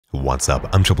What's up?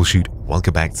 I'm Troubleshoot.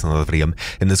 Welcome back to another video.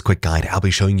 In this quick guide, I'll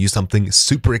be showing you something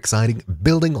super exciting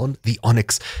building on the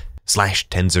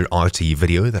ONNX/TensorRT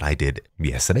video that I did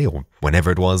yesterday or whenever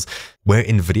it was, where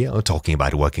Nvidia are talking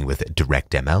about working with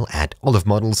DirectML and olive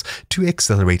models to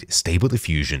accelerate stable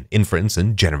diffusion, inference,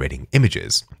 and generating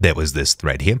images. There was this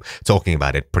thread here talking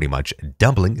about it pretty much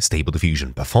doubling stable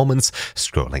diffusion performance.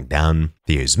 Scrolling down,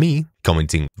 here's me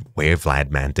commenting where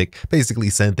Vladmantic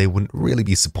basically said they wouldn't really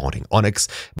be supporting ONNX,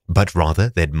 but rather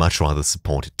they'd much rather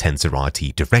support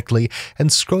TensorRT directly.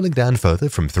 And scrolling down further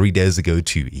from 3 days ago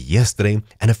to yesterday,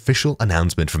 an official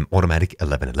announcement from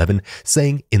AUTOMATIC1111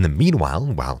 saying in the meanwhile,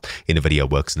 while Nvidia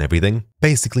works on everything,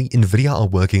 basically Nvidia are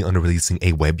working on releasing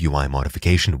a WebUI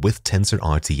modification with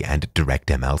TensorRT and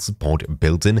DirectML support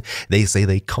built in. They say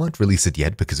they can't release it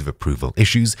yet because of approval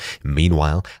issues.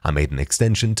 Meanwhile, I made an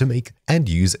extension to make and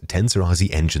use TensorRT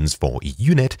engines for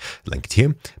UNet, linked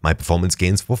here. My performance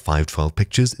gains for 512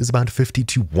 pictures is about 50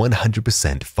 to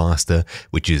 100% faster,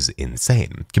 which is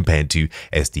insane. Compared to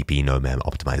SDP no-mem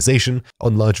optimization,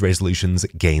 on large resolutions,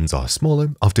 gains are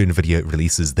smaller. After Nvidia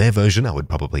releases their version, I would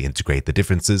probably integrate the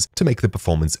differences to make the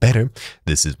performance better.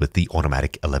 This is with the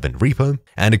AUTOMATIC11 repo,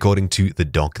 and according to the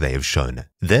doc they have shown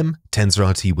them,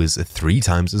 TensorRT was 3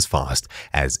 times as fast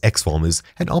as XForm,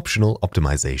 an optional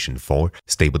optimization for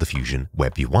Stable Diffusion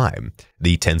WebUI.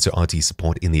 The TensorRT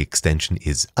support in the extension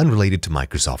is unrelated to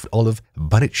Microsoft Olive,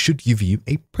 but it should give you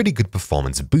a pretty good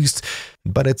performance boost,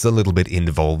 but it's a little bit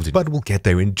involved, but we'll get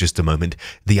there in just a moment.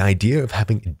 The idea of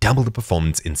having double the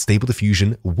performance in Stable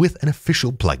Diffusion with an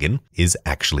official plugin is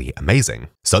actually amazing.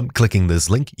 So clicking this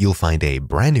link, you'll find a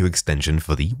brand new extension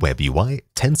for the WebUI.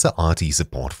 TensorRT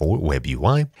support for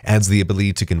WebUI adds the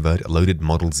ability to convert loaded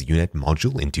models UNet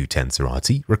module into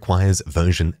TensorRT, requires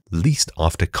version leased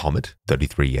after Comet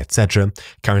 33, etc.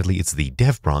 Currently, it's the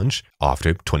Dev Branch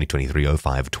after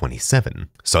 2023-05-27.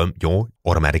 So your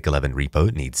AUTOMATIC11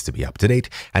 repo needs to be up to date,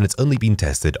 and it's only been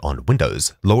tested on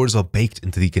Windows. LORAs are baked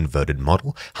into the converted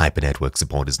model. Hypernetwork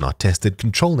support is not tested.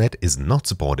 ControlNet is not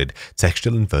supported.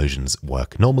 Textual inversions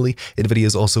work normally. Nvidia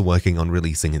is also working on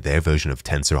releasing their version of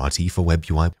TensorRT for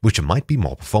WebUI, which might be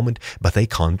more performant, but they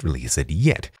can't release it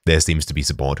yet. There seems to be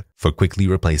support for quickly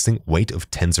replacing weight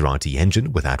of TensorRT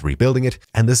engine without rebuilding it,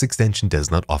 and this extension does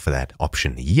not offer that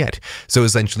option yet. So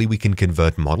essentially we can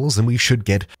convert models and we should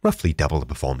get roughly double the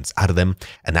performance out of them,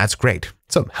 and that's great.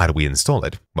 So how do we install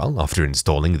it? Well, after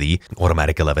installing the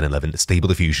AUTOMATIC1111 Stable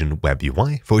Diffusion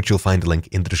WebUI, for which you'll find a link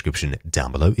in the description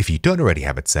down below if you don't already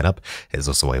have it set up, there's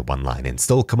also a one-line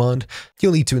install command.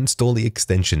 You'll need to install the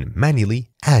extension manually,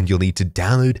 and you'll need to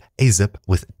download a zip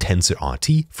with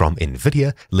TensorRT from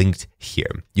Nvidia, linked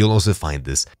here. You'll also find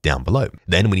this down below.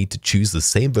 Then we need to choose the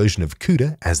same version of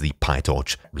CUDA as the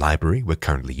PyTorch library we're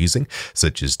currently using,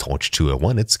 such as Torch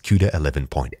 201, it's CUDA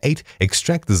 11.8.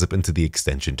 Extract the zip into the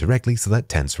extension directly so that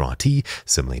TensorRT,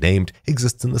 similarly named,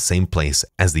 exists in the same place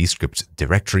as the script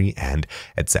directory, and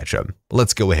etc.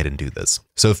 Let's go ahead and do this.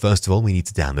 So first of all, we need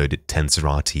to download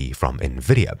TensorRT from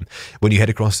Nvidia. When you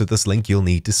head across to this link, you'll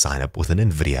need to sign up with an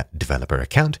Nvidia developer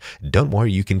account. Don't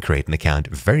worry, you can create an account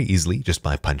very easily just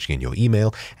by punching in your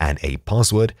email and a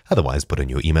password. Otherwise, put in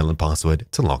your email and password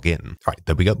to log in. All right,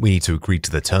 there we go. We need to agree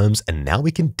to the terms, and now we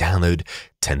can download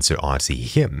TensorRT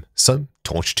here. So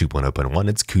Torch 2.0.1,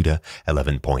 it's CUDA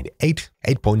 11.8,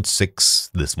 8.6,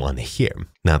 this one here.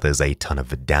 Now there's a ton of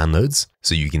downloads,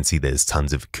 so you can see there's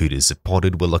tons of CUDAs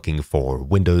supported. We're looking for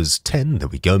Windows 10, there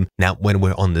we go. Now when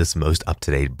we're on this most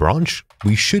up-to-date branch,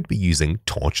 we should be using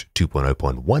Torch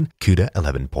 2.0.1, CUDA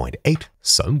 11.8.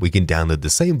 So we can download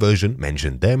the same version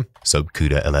mentioned there. So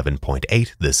CUDA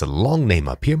 11.8, this long name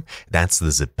up here, that's the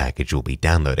zip package we'll be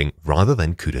downloading rather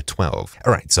than CUDA 12.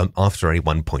 All right, so after a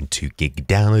 1.2 gig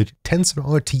download,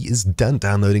 TensorRT is done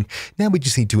downloading. Now we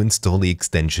just need to install the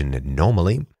extension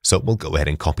normally. So we'll go ahead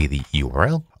and copy the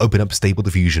URL, open up Stable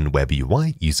Diffusion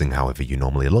WebUI using however you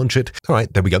normally launch it. All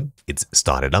right, there we go. It's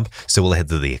started up. So we'll head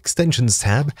to the Extensions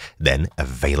tab, then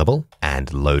Available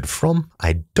and Load From.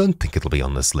 I don't think it'll be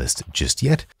on this list just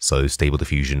yet. So Stable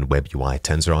Diffusion WebUI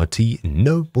TensorRT,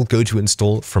 no. We'll go to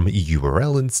Install from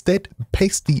URL instead,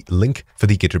 paste the link for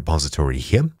the Git repository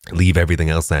here, leave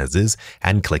everything else as is,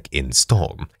 and click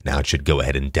Install. Now it should go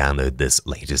ahead and download this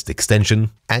latest extension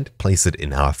and place it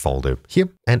in our folder here.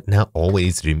 And now all we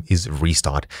need to do is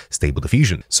restart Stable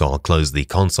Diffusion. So I'll close the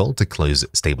console to close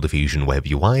Stable Diffusion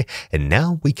WebUI, and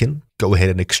now we can go ahead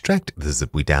and extract the zip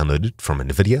we downloaded from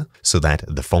Nvidia so that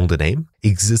the folder name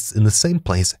exists in the same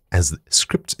place as the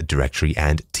scripts directory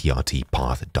and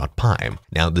trtpath.py.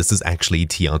 Now this is actually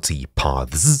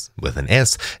trtpaths with an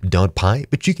s.py,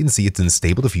 but you can see it's in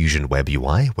Stable Diffusion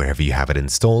WebUI wherever you have it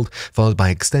installed, followed by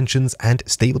extensions and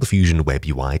Stable Diffusion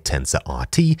WebUI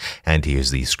TensorRT, and here's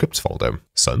the scripts folder.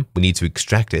 So we need to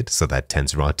extract it so that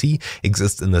TensorRT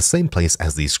exists in the same place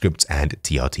as the scripts and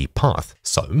trtpath.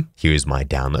 So here's my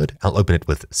download. I'll open it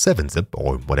with 7-zip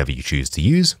or whatever you choose to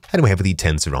use, and we have the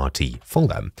TensorRT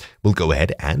folder. We'll go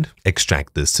ahead and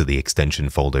extract this to the extension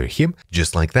folder here,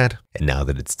 just like that. And now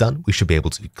that it's done, we should be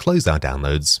able to close our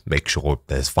downloads, make sure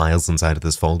there's files inside of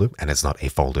this folder, and it's not a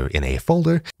folder in a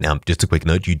folder. Now, just a quick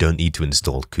note, you don't need to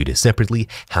install CUDA separately.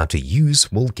 How to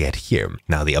use we'll get here.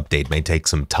 Now, the update may take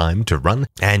some time to run,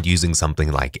 and using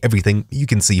something like everything, you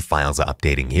can see files are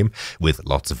updating here with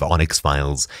lots of ONNX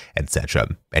files,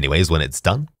 etc. Anyways, when it's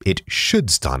done, it should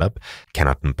start up.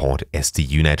 Cannot import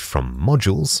SDUI from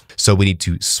modules, so we need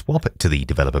to swap it to the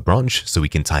developer branch so we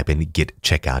can type in git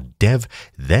checkout dev,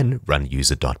 then run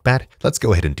user.bat. Let's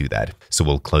go ahead and do that. So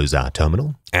we'll close our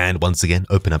terminal and once again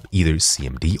open up either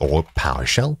CMD or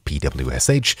PowerShell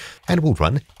pwsh, and we'll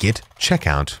run git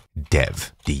checkout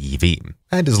dev dev.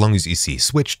 And as long as you see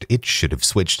switched, it should have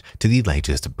switched to the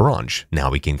latest branch. Now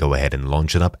we can go ahead and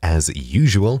launch it up as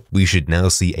usual. We should now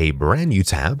see a brand new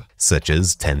tab such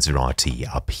as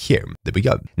TensorRT up here. There we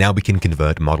go. Now we can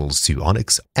convert models to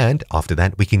ONNX, and after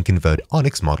that we can convert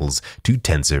ONNX models to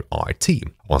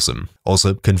TensorRT. Awesome.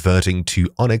 Also, converting to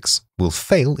ONNX will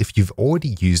fail if you've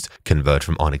already used convert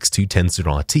from ONNX to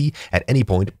TensorRT at any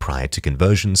point prior to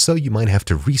conversion, so you might have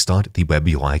to restart the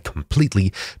WebUI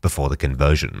completely before the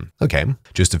conversion. Okay,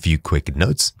 just a few quick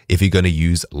notes. If you're going to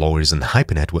use LORAs and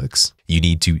hypernetworks, you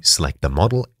need to select the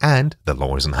model and the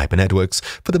LORAs and hypernetworks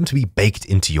for them to be baked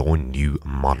into your new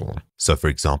model. So for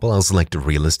example, I'll select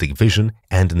Realistic Vision,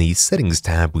 and in the Settings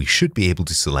tab, we should be able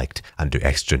to select under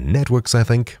Extra Networks, I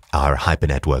think, our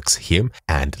hypernetworks here,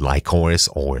 and like ORS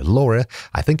or LoRa,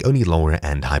 I think only LoRa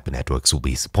and hypernetworks will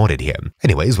be supported here.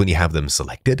 Anyways, when you have them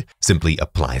selected, simply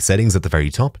apply settings at the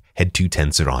very top, head to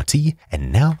TensorRT,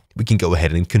 and now we can go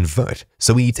ahead and convert.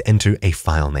 So we need to enter a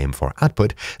file name for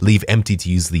output, leave empty to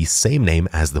use the same name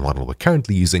as the model we're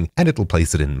currently using, and it'll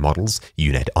place it in models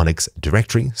UNet ONNX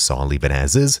directory, so I'll leave it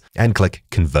as is, and click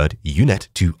convert UNet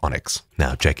to ONNX.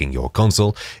 Now checking your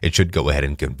console, it should go ahead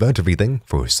and convert everything.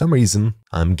 For some reason,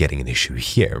 I'm getting an issue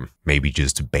here. Maybe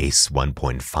just base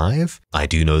 1.5? I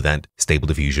do know that Stable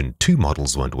Diffusion 2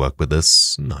 models won't work with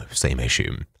this. No, same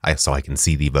issue. So I can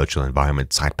see the virtual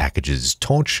environment site packages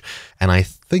torch, and I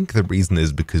think the reason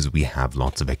is because we have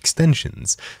lots of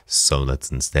extensions. So let's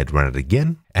instead run it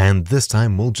again, and this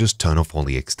time we'll just turn off all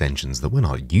the extensions that we're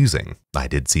not using. I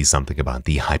did see something about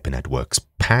the hypernetworks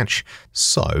patch,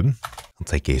 so I'll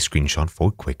take a screenshot for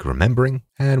quick remembering,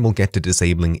 and we'll get to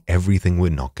disabling everything we're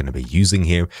not going to be using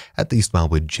here, at least while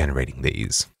we're generating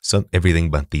these. So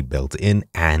everything but the built-in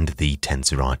and the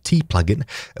TensorRT plugin,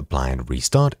 apply and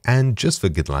restart, and just for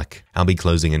good luck, I'll be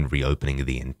closing and reopening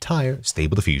the entire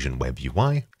Stable Diffusion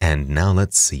WebUI, and now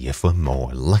let's see if we're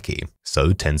more lucky.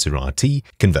 So TensorRT,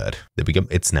 convert. There we go,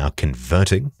 it's now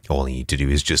converting. All you need to do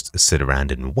is just sit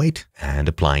around and wait, and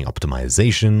applying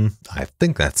optimization. I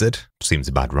think that's it. Seems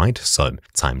about right, so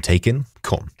time taken.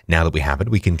 Cool. Now that we have it,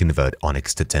 we can convert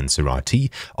ONNX to TensorRT.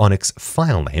 ONNX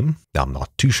file name, I'm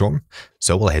not too sure.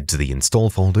 So we'll head to the install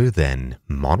folder, then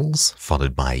models,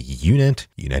 followed by UNet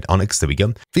ONNX, there we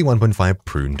go. v1.5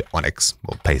 pruned ONNX.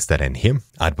 We'll paste that in here.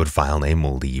 Output file name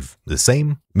will leave the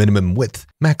same. Minimum width,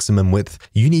 maximum width.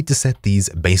 You need to set these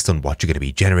based on what you're going to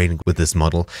be generating with this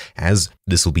model, as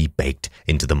this will be baked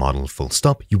into the model full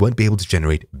stop. You won't be able to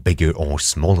generate bigger or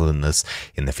smaller than this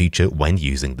in the future when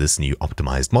using this new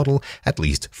optimized model, at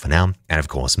least for now. And of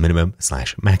course,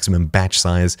 minimum/maximum batch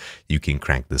size. You can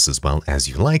crank this as well as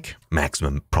you like.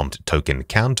 Maximum prompt token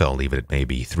count, I'll leave it at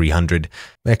maybe 300.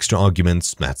 Extra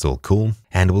arguments, that's all cool.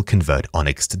 And we'll convert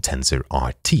ONNX to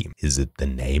TensorRT. Is it the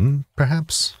name,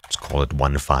 perhaps? Let's call it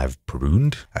 1.5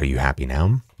 pruned. Are you happy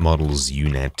now? Models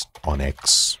UNet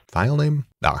ONNX file name.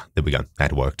 Ah, there we go.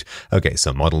 That worked. Okay,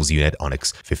 so models UNet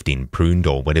ONNX 15 pruned,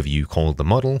 or whatever you call the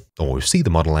model, or see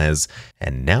the model as,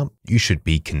 and now you should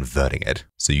be converting it.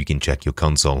 So you can check your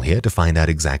console here to find out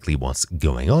exactly what's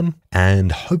going on,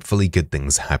 and hopefully good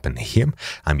things happen here.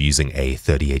 I'm using a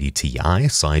 3080 Ti,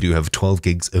 so I do have 12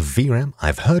 gigs of VRAM.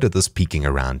 I've heard of this peaking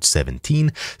around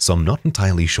 17, so I'm not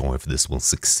entirely sure if this will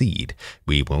succeed.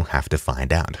 We will have to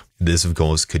find out. This, of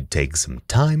course, could take some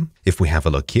time. If we have a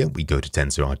look here, we go to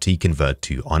TensorRT, convert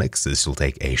to ONNX. This will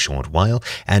take a short while,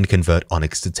 and convert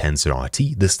ONNX to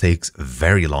TensorRT. This takes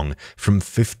very long, from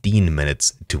 15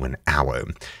 minutes to an hour.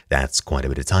 That's quite a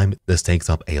bit of time. This takes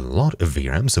up a lot of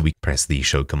VRAM, so we press the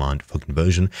show command for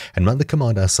conversion and run the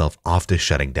command ourselves after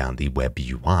shutting down the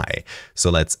WebUI.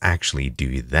 So let's actually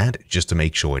do that just to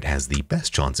make sure it has the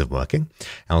best chance of working.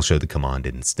 I'll show the command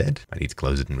instead. I need to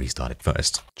close it and restart it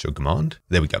first. Show command.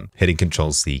 There we go. Hitting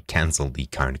Control-C, cancel the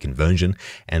current conversion,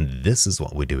 and this is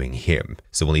what we're doing here.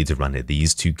 So we'll need to run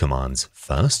these two commands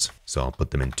first. So I'll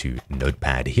put them into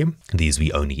Notepad here. These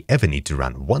we only ever need to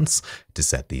run once to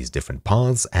set these different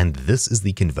paths, and this is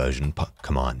the conversion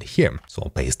command here. So I'll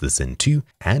paste this in too,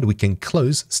 and we can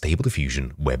close Stable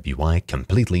Diffusion WebUI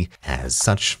completely as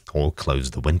such, or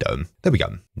close the window. There we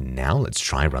go. Now let's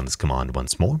try run this command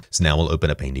once more. So now we'll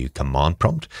open up a new command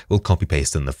prompt. We'll copy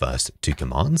paste in the first two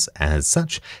commands as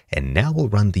such, and now we'll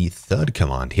run the third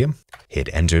command here. Hit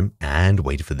enter and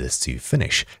wait for this to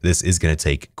finish. This is going to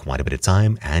take quite a bit of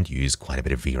time and use quite a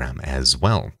bit of VRAM as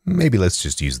well. Maybe let's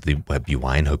just use the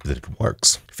WebUI and hope that it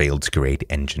works. Failed to create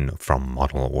engine from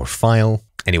model or file.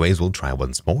 Anyways, we'll try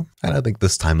once more, and I think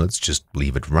this time let's just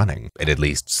leave it running. It at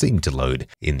least seemed to load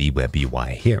in the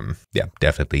WebUI here. Yeah,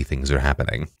 definitely things are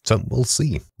happening. So we'll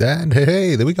see. And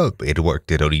hey, there we go. It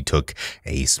worked. It only took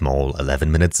a small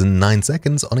 11 minutes and 9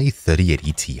 seconds on a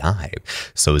 3080 Ti.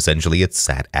 So essentially it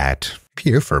sat at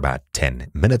here for about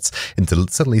 10 minutes until it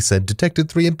suddenly said detected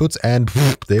 3 inputs, and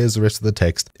whoop, there's the rest of the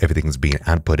text. Everything's being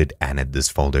outputted, and in this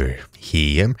folder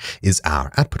here is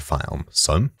our output file.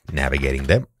 So navigating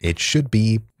there, it should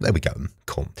be, there we go.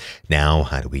 Cool. Now,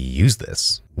 how do we use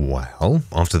this? Well,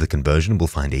 after the conversion, we'll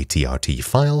find a TRT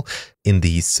file. In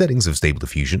the settings of Stable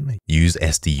Diffusion, use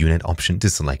SDUI option to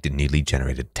select a newly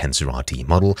generated TensorRT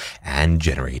model and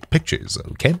generate pictures.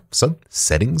 Okay, so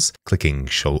settings, clicking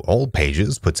show all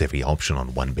pages puts every option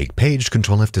on one big page.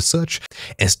 Control F to search.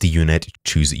 SDUI,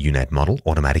 choose UNet model.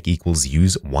 Automatic equals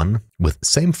use one with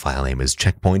same file name as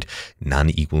checkpoint. None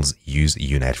equals use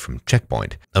UNet from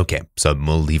checkpoint. Okay, so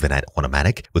we'll leave it at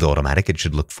automatic. With automatic, it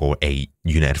should look for a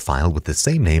UNet file with the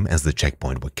same name as the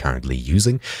checkpoint we're currently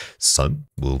using. So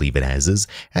we'll leave it as is,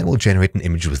 and we'll generate an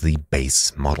image with the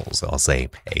base model. So I'll say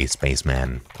a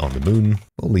spaceman on the moon.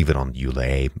 We'll leave it on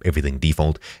EULA, everything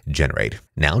default, generate.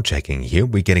 Now checking here,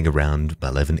 we're getting around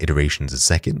 11 iterations a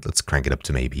second. Let's crank it up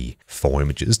to maybe 4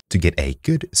 images to get a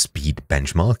good speed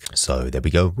benchmark. So there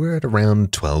we go. We're at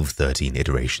around 12, 13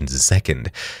 iterations a second.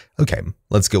 Okay,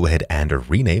 let's go ahead and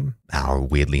rename our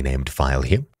weirdly named file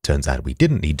here. Turns out we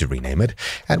didn't need to rename it,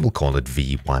 and we'll call it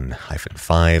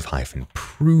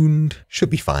v1-5-pruned. Should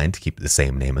be fine to keep the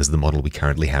same name as the model we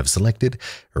currently have selected.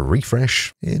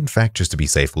 Refresh. In fact, just to be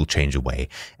safe, we'll change away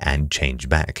and change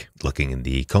back. Looking in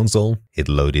the console, it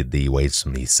loaded the weights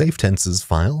from the safe tensors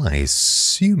file. I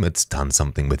assume it's done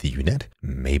something with the UNet.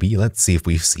 Maybe. Let's see if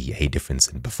we see a difference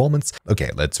in performance.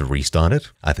 Okay, let's restart it.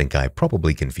 I think I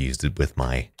probably confused it with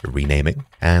my renaming,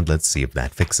 and let's see if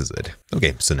that fixes it.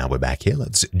 Okay, so now we're back here.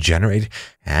 Let's generate,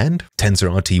 and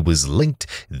TensorRT was linked.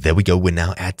 There we go. We're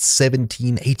now at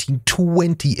 17, 18,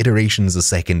 20 iterations a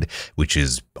second, which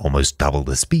is almost double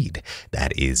the speed.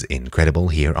 That is incredible.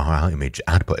 Here are our image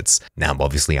outputs. Now,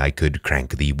 obviously, I could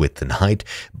crank the width and height,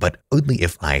 but only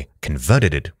if I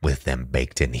converted it with them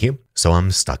baked in here. So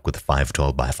I'm stuck with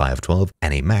 512 by 512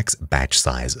 and a max batch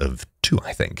size of 2,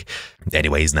 I think.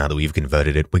 Anyways, now that we've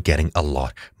converted it, we're getting a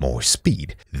lot more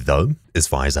speed. Though, as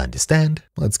far as I understand,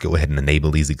 let's go ahead and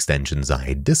enable these extensions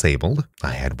I disabled.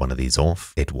 I had one of these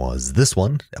off. It was this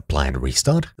one. Apply and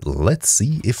restart. Let's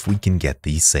see if we can get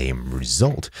the same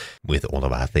result with all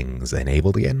of our things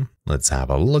enabled again. Let's have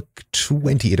a look.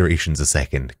 20 iterations a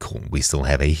second. Cool. We still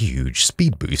have a huge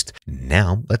speed boost.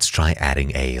 Now, let's try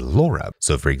adding a LORA.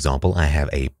 So, for example, I have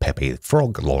a Pepe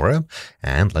Frog LORA,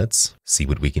 and let's see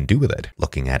what we can do with it.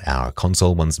 Looking at our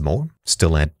console once more,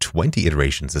 still at 20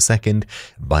 iterations a second,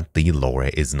 but the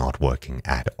LORA is not working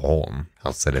at all.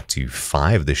 I'll set it to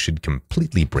 5. This should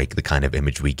completely break the kind of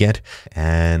image we get,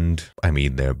 and I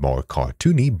mean, they're more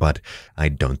cartoony, but I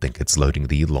don't think it's loading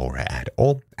the LORA at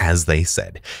all. As they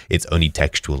said, it's only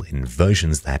textual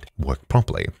inversions that work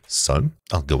properly. So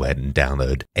I'll go ahead and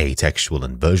download a textual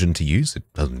inversion to use. It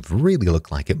doesn't really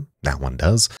look like it. That one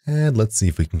does. And let's see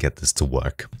if we can get this to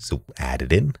work. So add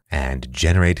it in and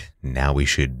generate. Now we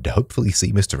should hopefully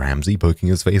see Mr. Ramsey poking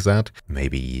his face out.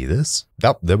 Maybe this.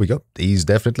 Oh, there we go. He's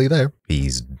definitely there.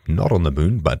 He's not on the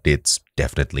moon, but it's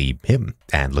definitely him.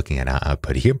 And looking at our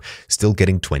output here, still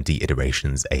getting 20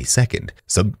 iterations a second.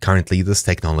 So currently this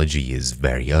technology is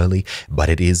very early, but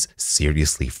it is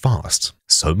seriously fast.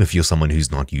 So if you're someone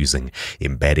who's not using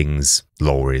embeddings,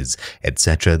 LORAs,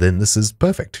 etc., then this is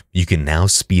perfect. You can now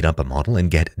speed up a model and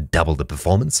get double the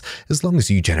performance as long as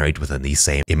you generate within the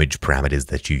same image parameters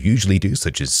that you usually do,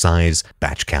 such as size,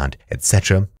 batch count,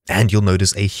 etc., and you'll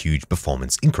notice a huge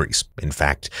performance increase. In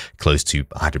fact, close to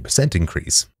 100%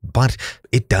 increase. But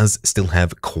it does still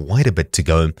have quite a bit to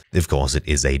go. Of course, it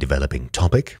is a developing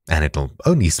topic, and it'll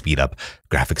only speed up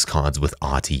graphics cards with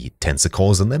RT tensor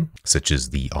cores in them, such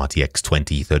as the RTX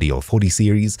 20, 30, or 40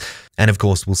 series. And of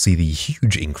course, we'll see the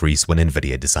huge increase when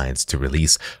Nvidia decides to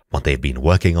release what they've been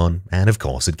working on, and of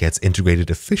course, it gets integrated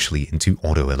officially into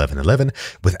AUTO1111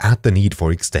 without the need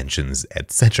for extensions,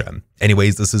 etc.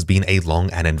 Anyways, this has been a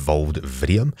long and involved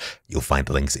video. You'll find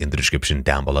the links in the description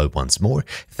down below once more.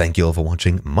 Thank you all for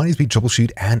watching. My name is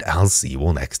Troubleshoot, and I'll see you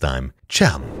all next time.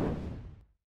 Ciao!